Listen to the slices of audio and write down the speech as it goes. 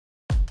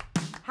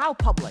How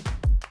public?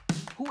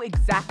 Who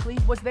exactly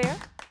was there?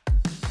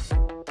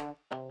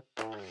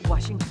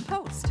 Washington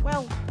Post.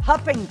 Well,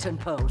 Huffington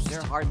Post.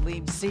 They're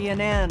hardly...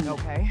 CNN.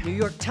 Okay. New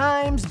York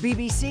Times,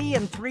 BBC,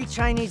 and 3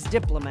 Chinese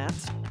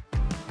diplomats.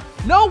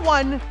 No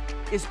one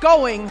is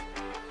going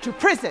to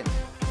prison.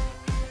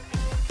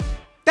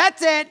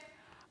 That's it.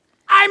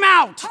 I'm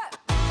out.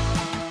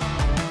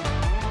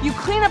 You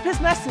clean up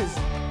his messes.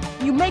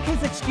 You make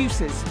his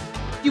excuses.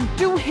 You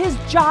do his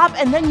job,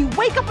 and then you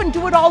wake up and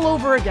do it all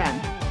over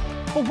again.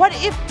 But what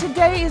if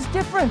today is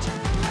different?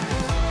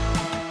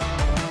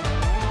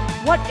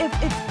 What if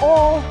it's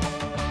all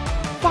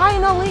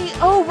finally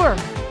over?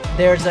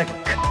 There's a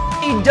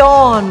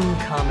dawn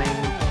coming.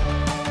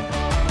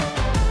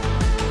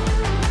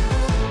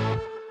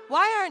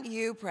 Why aren't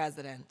you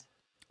president?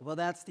 Well,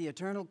 that's the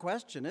eternal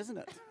question, isn't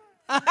it?